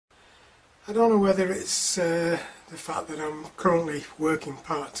I don't know whether it's the fact that I'm currently working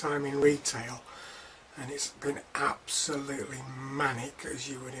part-time in retail and it's been absolutely manic, as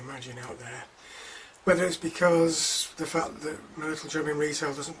you would imagine out there. Whether it's because the fact that my little job in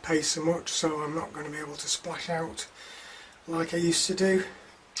retail doesn't pay so much, so I'm not going to be able to splash out like I used to do.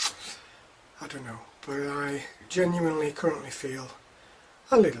 I don't know, but I genuinely currently feel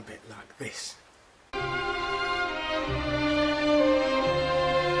a little bit like this.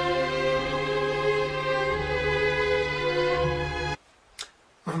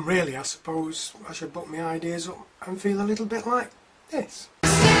 And really, I suppose I should put my ideas up and feel a little bit like this. A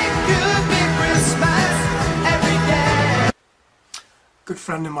good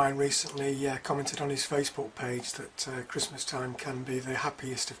friend of mine recently commented on his Facebook page that Christmas time can be the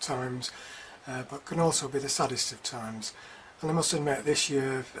happiest of times, but can also be the saddest of times. And I must admit, this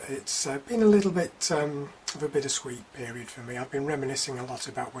year it's been a little bit of a bittersweet period for me. I've been reminiscing a lot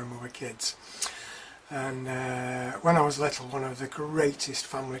about when we were kids. And when I was little, one of the greatest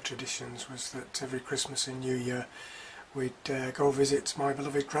family traditions was that every Christmas and New Year we'd go visit my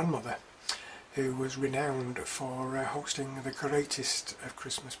beloved grandmother, who was renowned for hosting the greatest of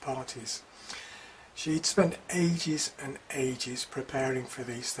Christmas parties. She'd spent ages and ages preparing for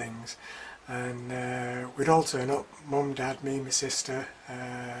these things, and we'd all turn up: mum, dad, me, my sister,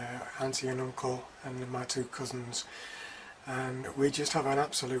 auntie and uncle, and my two cousins, and we'd just have an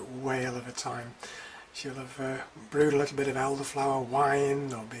absolute whale of a time. She'll have brewed a little bit of elderflower wine,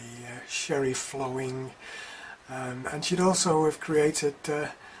 there'll be sherry flowing, and she'd also have created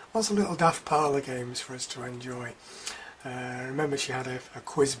lots of little daft parlour games for us to enjoy. I remember she had a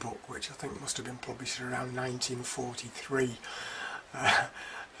quiz book, which I think must have been published around 1943. I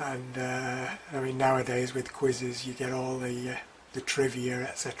mean, nowadays with quizzes you get all the trivia,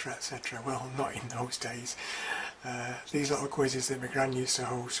 etc, etc. Well, not in those days. These little quizzes that my gran used to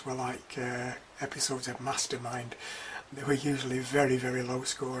host were like episodes of Mastermind. They were usually very, very low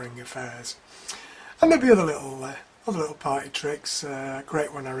scoring affairs. And there'd be other little party tricks. A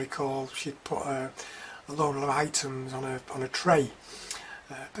great one I recall, she'd put a load of items on a tray.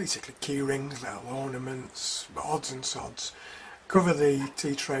 Basically key rings, little ornaments, odds and sods. Cover the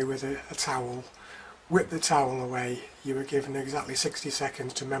tea tray with a towel, whip the towel away. You were given exactly 60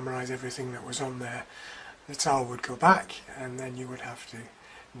 seconds to memorise everything that was on there. The towel would go back, and then you would have to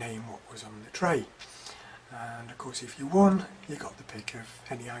name what was on the tray. And of course, if you won, you got the pick of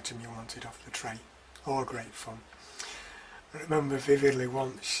any item you wanted off the tray. All great fun. I remember vividly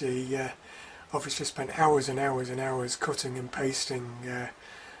once she obviously spent hours and hours and hours cutting and pasting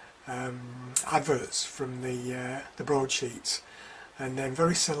adverts from the broadsheets, and then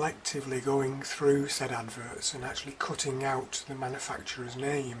very selectively going through said adverts and actually cutting out the manufacturer's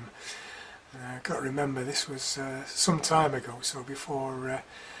name. I can't remember, this was some time ago, so before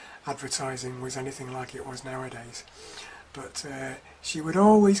advertising was anything like it was nowadays. But she would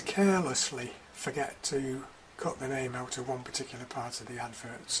always carelessly forget to cut the name out of one particular part of the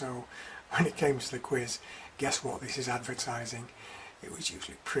advert, so when it came to the quiz, guess what, this is advertising, it was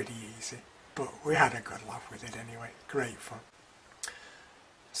usually pretty easy. But we had a good laugh with it anyway, great fun.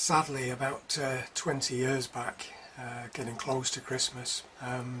 Sadly, about 20 years back, getting close to Christmas,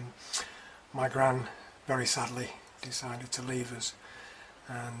 my gran very sadly decided to leave us,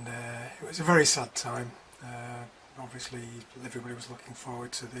 and it was a very sad time. Obviously everybody was looking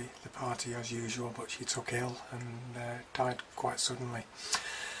forward to the party as usual, but she took ill and died quite suddenly.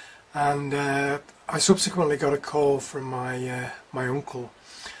 And I subsequently got a call from my uncle,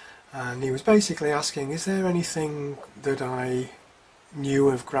 and he was basically asking, is there anything that I knew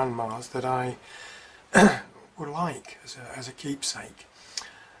of Grandma's that I would like as a keepsake?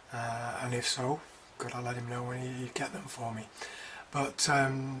 And if so, could I let him know when he'd get them for me? But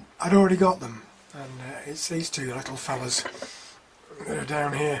I'd already got them, and it's these two little fellas that are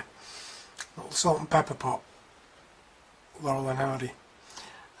down here. Little salt and pepper pot, Laurel and Hardy.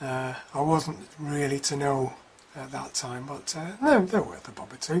 I wasn't really to know at that time, but no, they're worth a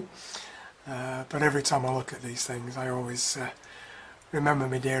bob or two. But every time I look at these things, I always remember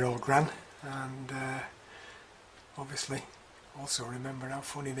my dear old gran, and obviously also remember how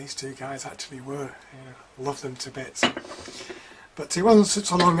funny these two guys actually were. Love them to bits. But it wasn't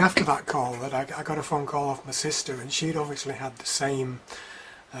such long after that call that I got a phone call off my sister, and she'd obviously had the same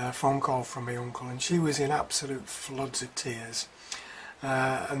phone call from my uncle, and she was in absolute floods of tears.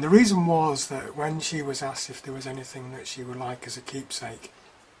 And the reason was that when she was asked if there was anything that she would like as a keepsake,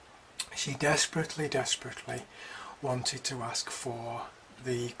 she desperately wanted to ask for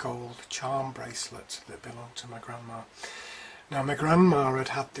the gold charm bracelet that belonged to my grandma. Now, my grandma had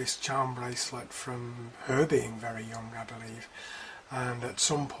had this charm bracelet from her being very young, I believe, and at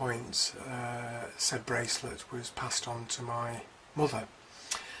some point said bracelet was passed on to my mother.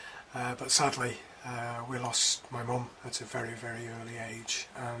 But sadly we lost my mum at a very, very early age,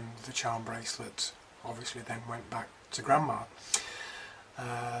 and the charm bracelet obviously then went back to Grandma.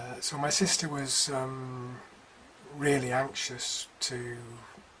 So my sister was really anxious to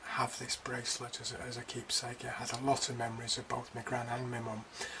have this bracelet as a keepsake. I had a lot of memories of both my gran and my mum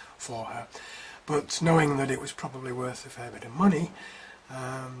for her, but knowing that it was probably worth a fair bit of money,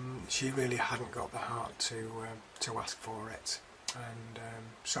 she really hadn't got the heart to ask for it, and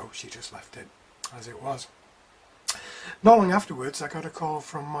so she just left it as it was. Not long afterwards I got a call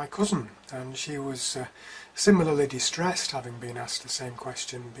from my cousin, and she was similarly distressed, having been asked the same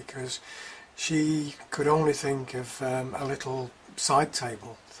question, because she could only think of a little side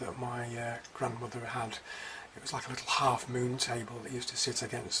table that my grandmother had. It was like a little half moon table that used to sit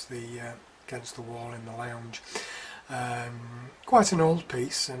against the wall in the lounge. Quite an old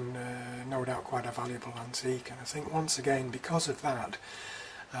piece, and no doubt quite a valuable antique, and I think once again because of that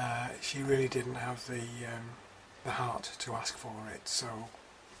she really didn't have the heart to ask for it, so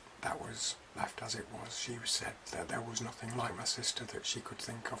that was left as it was. She said that there was nothing like my sister that she could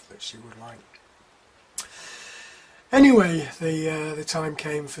think of that she would like. Anyway, the time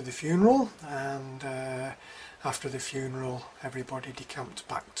came for the funeral, and after the funeral everybody decamped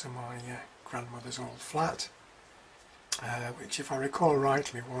back to my grandmother's old flat, which, if I recall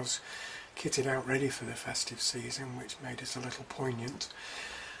rightly, was kitted out ready for the festive season, which made it a little poignant.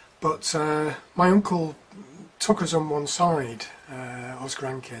 But my uncle took us on one side, us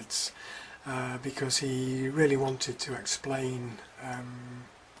grandkids, because he really wanted to explain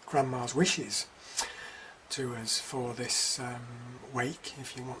Grandma's wishes to us for this wake,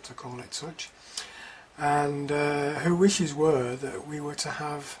 if you want to call it such. And her wishes were that we were to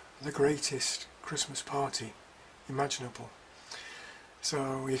have the greatest Christmas party imaginable.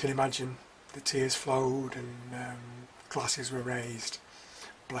 So you can imagine the tears flowed and glasses were raised.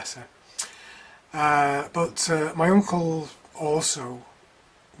 Bless her. But my uncle also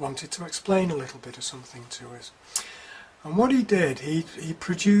wanted to explain a little bit of something to us. And what he did, he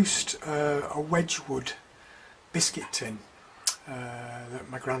produced a Wedgwood biscuit tin that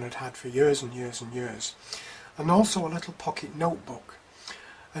my gran had for years and years and years, and also a little pocket notebook.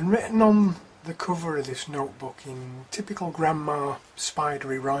 And written on the cover of this notebook in typical Grandma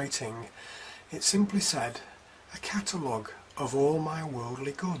spidery writing, it simply said, "A catalogue of all my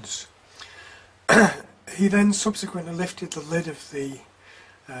worldly goods." He then subsequently lifted the lid of the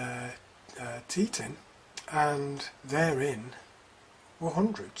tea tin, and therein were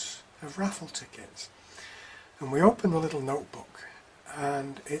hundreds of raffle tickets. And we opened the little notebook,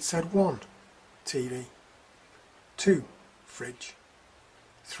 and it said 1, TV, 2, fridge,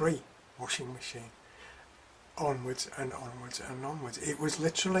 3, washing machine, onwards and onwards and onwards. It was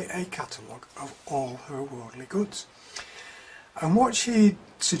literally a catalogue of all her worldly goods. And what she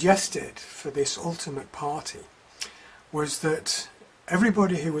suggested for this ultimate party was that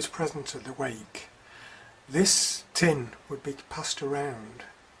everybody who was present at the wake, this tin would be passed around,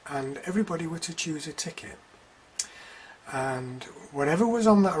 and everybody were to choose a ticket. And whatever was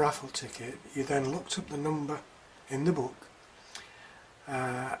on that raffle ticket, you then looked up the number in the book,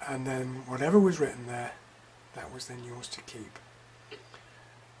 and then whatever was written there, that was then yours to keep.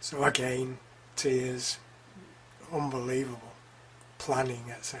 So again, tears, unbelievable,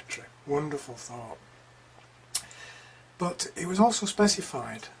 planning, etc. Wonderful thought. But it was also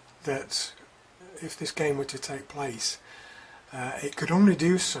specified that if this game were to take place, it could only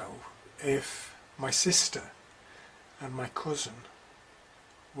do so if my sister and my cousin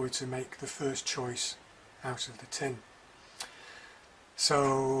were to make the first choice out of the tin.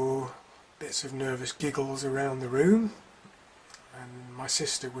 So bits of nervous giggles around the room, and my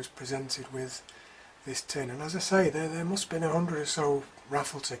sister was presented with this tin, and as I say, there must have been 100 or so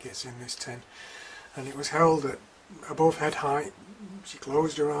raffle tickets in this tin, and it was held at above head height. She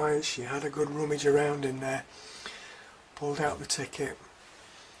closed her eyes, she had a good rummage around in there, pulled out the ticket,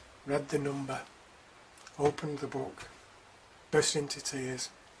 read the number, opened the book, burst into tears,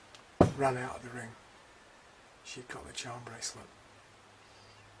 ran out of the room. She'd got the charm bracelet.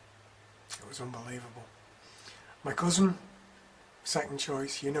 It was unbelievable. My cousin, second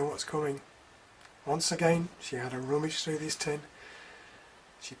choice, you know what's coming. Once again, she had a rummage through this tin.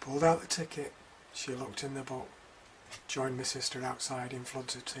 She pulled out the ticket, she looked in the book, joined my sister outside in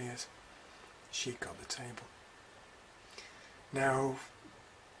floods of tears. She got the table. Now,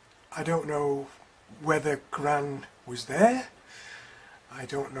 I don't know whether Gran was there. I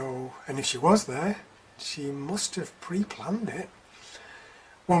don't know, and if she was there, she must have pre-planned it.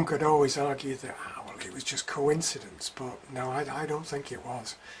 One could always argue that, well, it was just coincidence, but no, I don't think it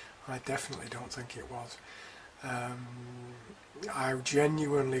was. I definitely don't think it was. I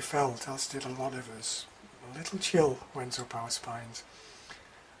genuinely felt, as did a lot of us, a little chill went up our spines,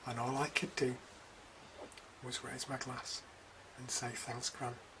 and all I could do was raise my glass and say, thanks,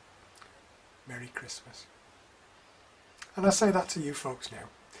 Gran. Merry Christmas. And I say that to you folks now.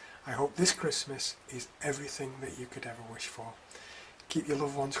 I hope this Christmas is everything that you could ever wish for. Keep your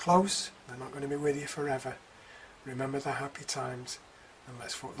loved ones close. They're not going to be with you forever. Remember the happy times, and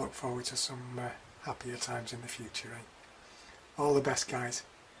let's look forward to some happier times in the future. Eh? All the best, guys.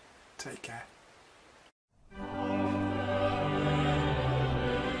 Take care.